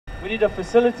we need a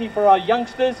facility for our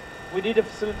youngsters, we need a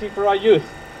facility for our youth.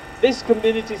 This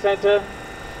community centre,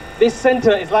 this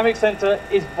centre, Islamic centre,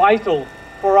 is vital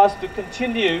for us to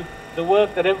continue the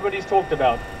work that everybody's talked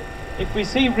about. If we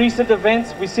see recent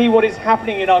events, we see what is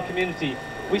happening in our community.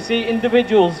 We see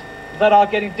individuals that are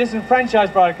getting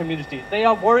disenfranchised by our community. They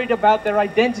are worried about their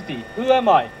identity. Who am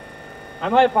I?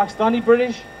 Am I a Pakistani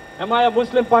British? Am I a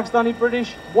Muslim Pakistani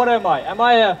British? What am I? Am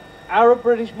I a Arab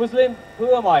British Muslim?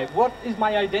 Who am I? What is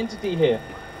my identity here?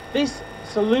 This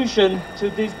solution to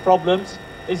these problems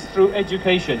is through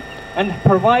education and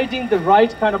providing the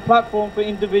right kind of platform for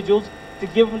individuals to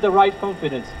give them the right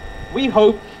confidence. We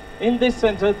hope in this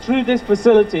centre, through this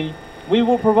facility, we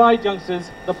will provide youngsters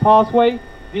the pathway,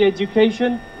 the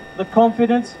education, the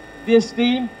confidence, the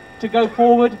esteem to go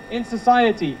forward in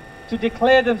society, to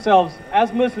declare themselves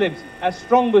as Muslims, as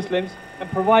strong Muslims, and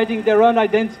providing their own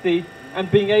identity and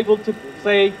being able to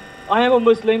say, I am a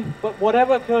Muslim, but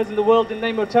whatever occurs in the world in the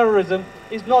name of terrorism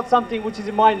is not something which is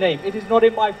in my name, it is not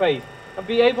in my faith. And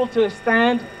be able to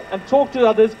stand and talk to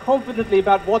others confidently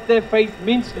about what their faith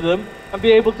means to them and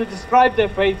be able to describe their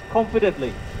faith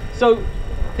confidently. So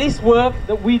this work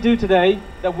that we do today,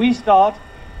 that we start,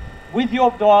 with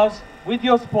your du'as, with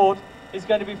your support, is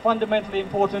going to be fundamentally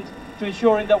important to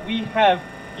ensuring that we have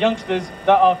youngsters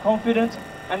that are confident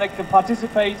and that can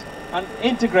participate and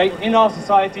integrate in our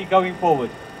society going forward.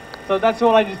 So that's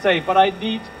all I need to say, but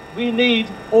we need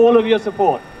all of your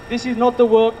support. This is not the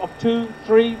work of 2,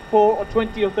 3, 4 or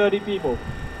 20 or 30 people.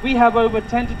 We have over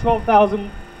 10 to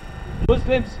 12,000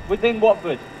 Muslims within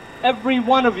Watford. Every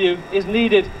one of you is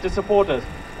needed to support us.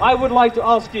 I would like to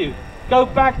ask you, go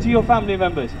back to your family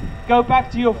members, go back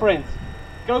to your friends,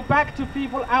 go back to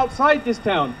people outside this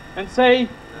town and say,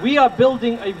 we are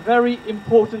building a very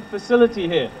important facility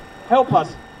here. Help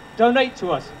us, donate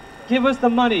to us, give us the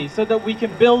money so that we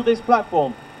can build this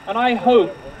platform. And I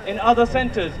hope in other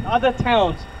centres, other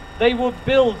towns, they will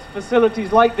build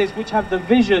facilities like this which have the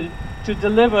vision to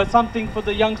deliver something for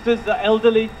the youngsters, the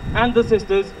elderly and the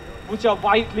sisters, which are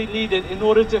vitally needed in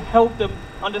order to help them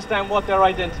understand what their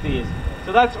identity is.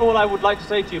 So that's all I would like to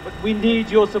say to you, but we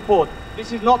need your support.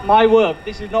 This is not my work,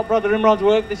 this is not Brother Imran's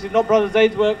work, this is not Brother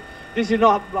Zaid's work, this is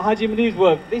not Haji Munir's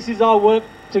work, this is our work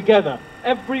together.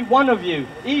 Every one of you,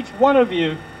 each one of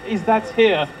you that's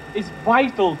here is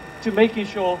vital to making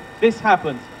sure this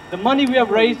happens. The money we have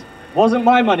raised wasn't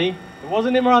my money, it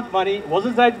wasn't Imran's money, it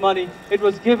wasn't Zaid's money, it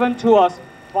was given to us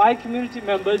by community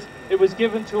members, it was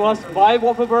given to us by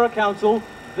Watford Borough Council,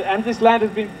 and this land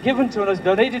has been given to us,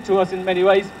 donated to us in many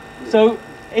ways. So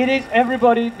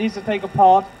everybody needs to take a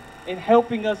part in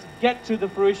helping us get to the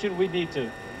fruition we need to.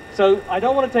 So I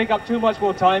don't want to take up too much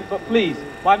more time, but please,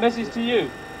 my message to you,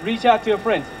 reach out to your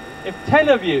friends. If 10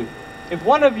 of you, if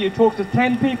one of you talks to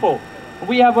 10 people,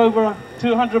 we have over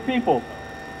 200 people.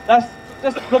 That's,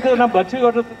 just look at the number,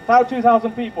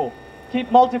 2,000 people.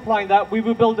 Keep multiplying that, we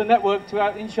will build a network to,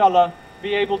 inshallah,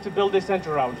 be able to build this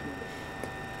centre around.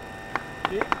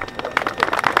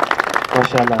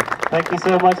 MashaAllah. Thank you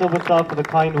so much, Abasar, for the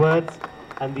kind words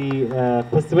and the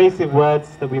persuasive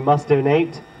words that we must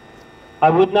donate. I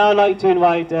would now like to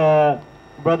invite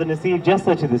Brother Nasir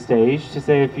Jessa to the stage to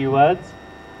say a few words.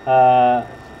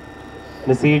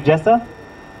 Nasir Jessa?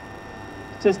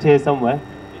 Just here somewhere.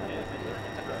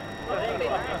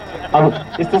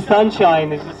 It's the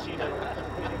sunshine. It's just...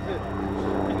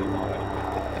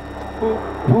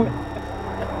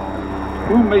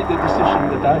 Who made the decision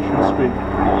that I should speak? I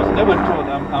was never told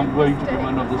I'm going to be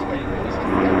one of the speakers.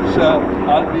 So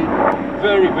I'll be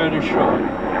very, very short.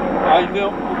 I know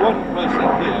one person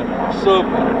here,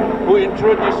 Soba, who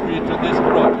introduced me to this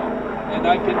project. And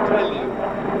I can tell you,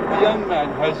 the young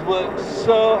man has worked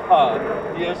so hard.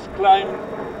 He has climbed,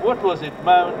 what was it,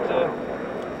 Mount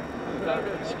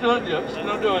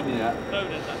Snowdonia.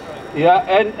 Yeah,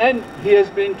 and he has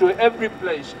been to every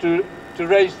place to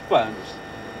raise funds.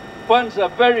 Funds are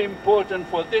very important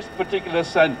for this particular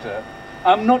center.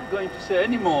 I'm not going to say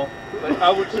any more, but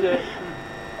I would say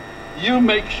you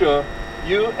make sure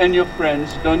you and your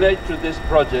friends donate to this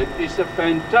project. It's a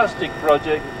fantastic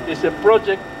project. It's a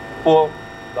project for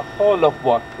the whole of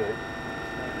Watford.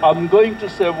 I'm going to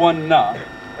say one now,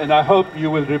 and I hope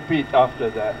you will repeat after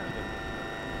that.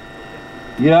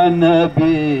 Ya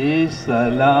Nabi,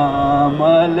 Salam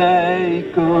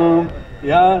Alaikum.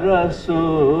 Ya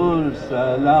Rasul,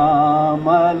 Salam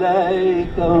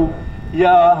Alaikum.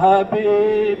 Ya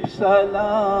Habib,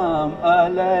 Salam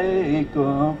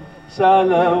Alaikum.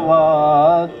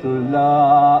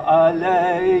 Salawatullah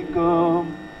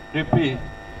Alaikum. Repeat.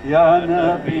 Ya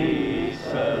Nabi,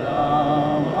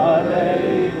 Salam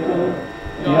Alaikum.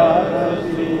 Ya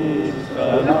Rasul,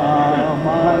 Salam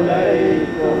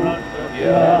Alaikum.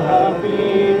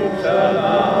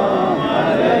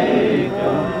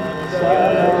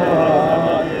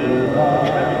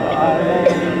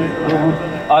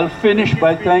 I'll finish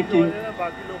by thanking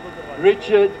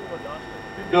Richard,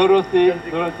 Dorothy.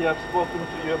 Dorothy, I've spoken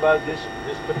to you about this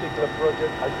particular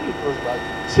project. I think it was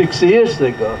about 6 years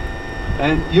ago.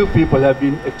 And you people have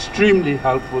been extremely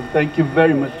helpful. Thank you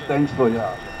very much. Thanks for your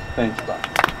help. Thanks, bye.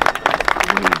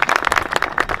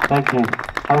 Thank you.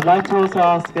 I would like to also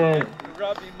ask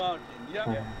Rabi Mountain,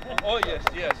 yeah? Oh, yes.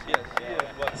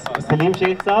 Salim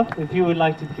Sheikh Saab, if you would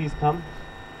like to please come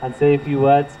and say a few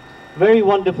words. Very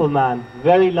wonderful man,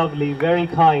 very lovely, very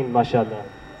kind, mashallah.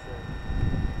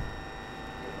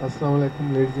 Assalamu alaikum,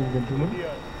 ladies and gentlemen.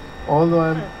 Although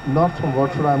I'm not from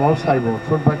Watford, I'm outside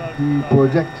Watford, but the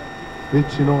project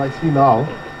which I see now,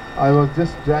 I was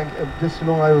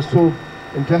I was so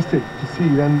interested to see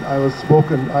when I was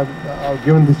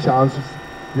given this chance to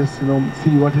just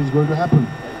see what is going to happen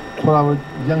for our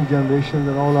young generations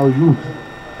and all our youth.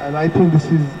 And I think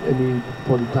this is a need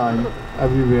for the time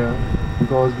everywhere,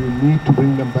 because we need to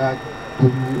bring them back to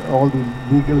all the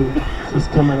legal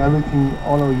system and everything.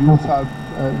 All our youth are,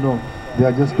 they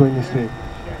are just going astray.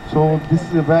 So this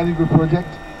is a very good project,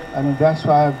 and that's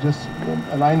why I've just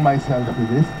aligned myself with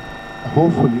this.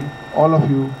 Hopefully, all of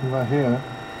you who are here,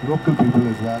 local people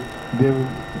as well, they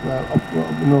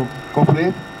will,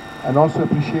 cooperate and also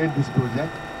appreciate this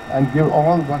project and give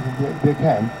all what they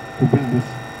can to build this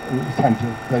center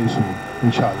very soon,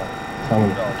 inshallah.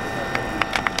 Assalamu alaikum.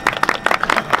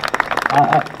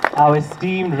 Our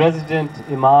esteemed resident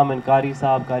Imam and Qari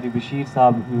Saab, Qari Bashir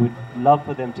Saab, we would love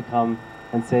for them to come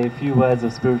and say a few words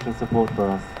of spiritual support for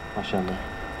us, mashallah.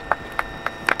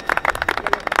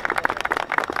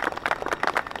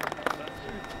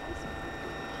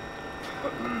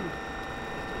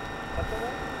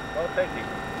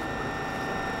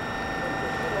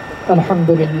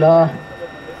 Alhamdulillah.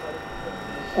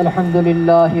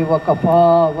 Alhamdulillah wa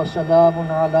kafa wa salamun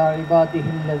ala ibadihi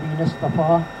alladhina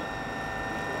istafa.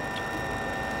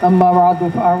 Amma ba'du,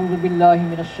 fa'a'udhu billahi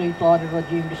minash shaitanir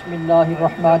rajim. Bismillahir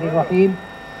rahmanir rahim.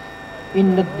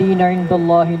 Inna ad-deena 'inda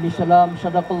Allahi l-Islam.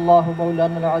 Sadaqallahu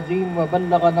mawlana al-azim wa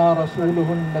ballaghana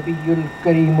rasuluhu an-nabiyyul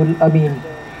kareemul amin.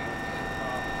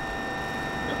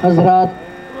 Hazrat,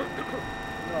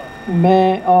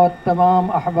 میں اور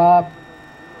تمام احباب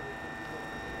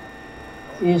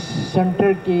اس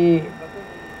centre کی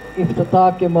افتتاح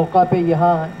کے موقع پہ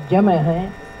یہاں جمع ہیں،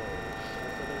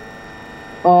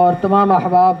 اور تمام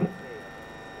احباب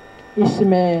اس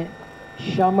میں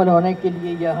شامل ہونے کے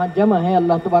لیے یہاں جمع ہیں.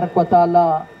 اللہ تبارک و تعالی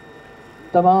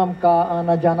تمام کا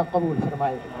آنا جانا قبول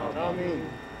فرمائے.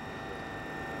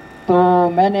 تو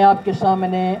میں نے آپ کے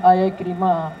سامنے آیہ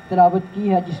کریمہ تلاوت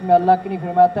کی ہے جس میں اللہ نے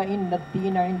فرمایا تھا ان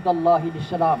الدین عند اللہ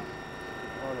الاسلام.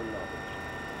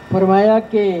 فرمایا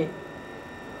کہ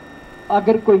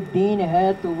اگر کوئی دین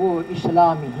ہے تو وہ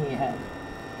اسلام ہی ہے.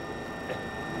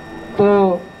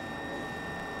 تو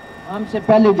ہم سے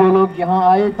پہلے جو لوگ یہاں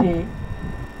آئے تھے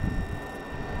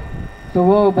تو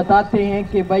وہ بتاتے ہیں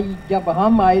کہ بھائی جب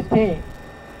ہم آئے تھے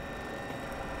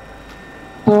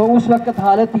تو اس وقت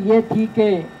حالت یہ تھی کہ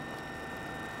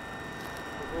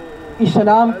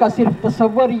اسلام کا صرف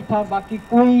تصور ہی تھا، باقی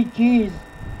کوئی چیز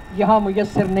یہاں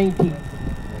میسر نہیں تھی.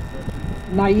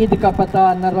 نہ عید کا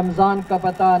پتہ، نہ رمضان کا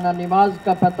پتہ، نہ نماز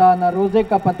کا پتہ، نہ روزے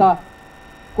کا پتہ،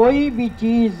 کوئی بھی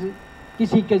چیز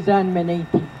کسی کے ذہن میں نہیں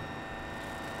تھی.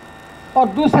 اور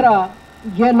دوسرا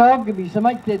یہ لوگ بھی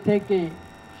سمجھتے تھے کہ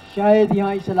شاید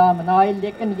یہاں اسلام نہ آئے،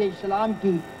 لیکن یہ اسلام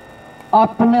کی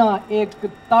اپنا ایک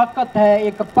طاقت ہے،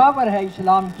 ایک پاور ہے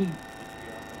اسلام کی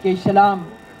کہ اسلام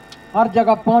ہر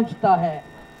جگہ پہنچتا ہے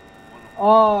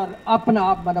اور اپنا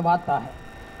آپ بنواتا ہے.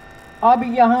 اب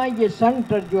یہاں یہ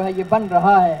سینٹر جو ہے یہ بن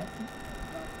رہا ہے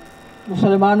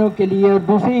مسلمانوں کے لیے، اور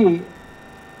دوسری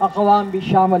اقوام بھی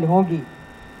شامل ہوں گی.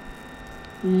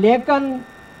 لیکن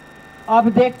اب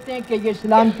دیکھتے ہیں کہ یہ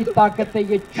اسلام کی طاقت ہے.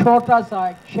 یہ چھوٹا سا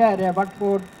شہر ہے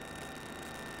وٹفورڈ،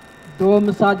 2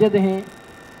 مساجد ہیں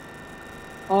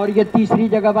اور یہ تیسری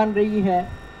جگہ بن رہی ہے،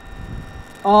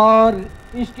 اور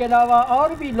اس کے علاوہ اور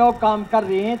بھی لوگ کام کر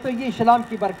رہے ہیں. تو یہ اسلام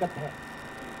کی برکت ہے.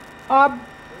 اب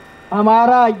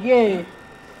ہمارا یہ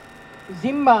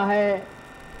ذمہ ہے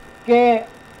کہ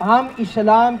ہم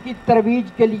اسلام کی ترویج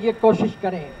کے لیے کوشش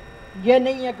کریں. یہ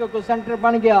نہیں ہے کہ کوئی سینٹر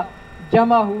بن گیا،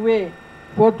 جمع ہوئے،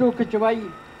 فوٹو کھچوائی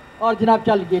اور جناب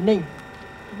چل گئے، نہیں،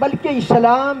 بلکہ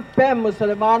اسلام پہ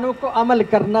مسلمانوں کو عمل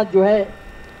کرنا جو ہے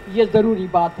یہ ضروری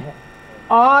بات ہے.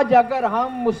 آج اگر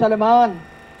ہم مسلمان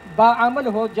باعمل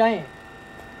ہو جائیں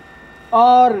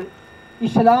اور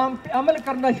اسلام پہ عمل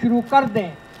کرنا شروع کر دیں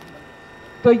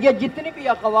تو یہ جتنی بھی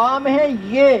اقوام ہیں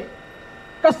یہ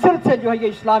کثرت سے جو ہے یہ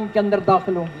اسلام کے اندر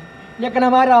داخل ہوں گی. لیکن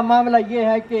ہمارا معاملہ یہ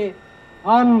ہے کہ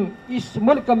ہم اس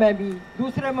ملک میں بھی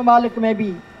دوسرے ممالک میں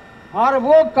بھی اور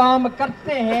وہ کام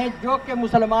کرتے ہیں جو کہ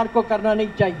مسلمان کو کرنا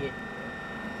نہیں چاہیے،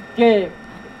 کہ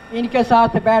ان کے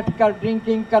ساتھ بیٹھ کر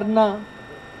ڈرنکنگ کرنا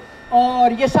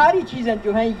اور یہ ساری چیزیں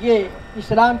جو ہیں یہ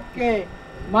اسلام کے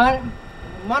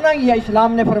منع ہی ہے،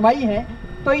 اسلام نے فرمائی ہیں۔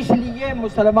 تو اس لیے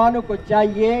مسلمانوں کو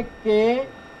چاہیے کہ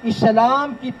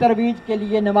اسلام کی ترویج کے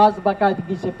لیے نماز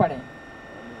باقاعدگی سے پڑھیں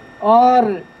اور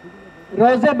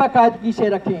روزے باقاعدگی سے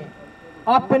رکھیں،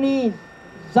 اپنی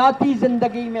ذاتی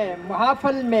زندگی میں،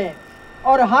 محافل میں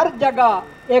اور ہر جگہ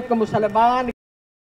ایک مسلمان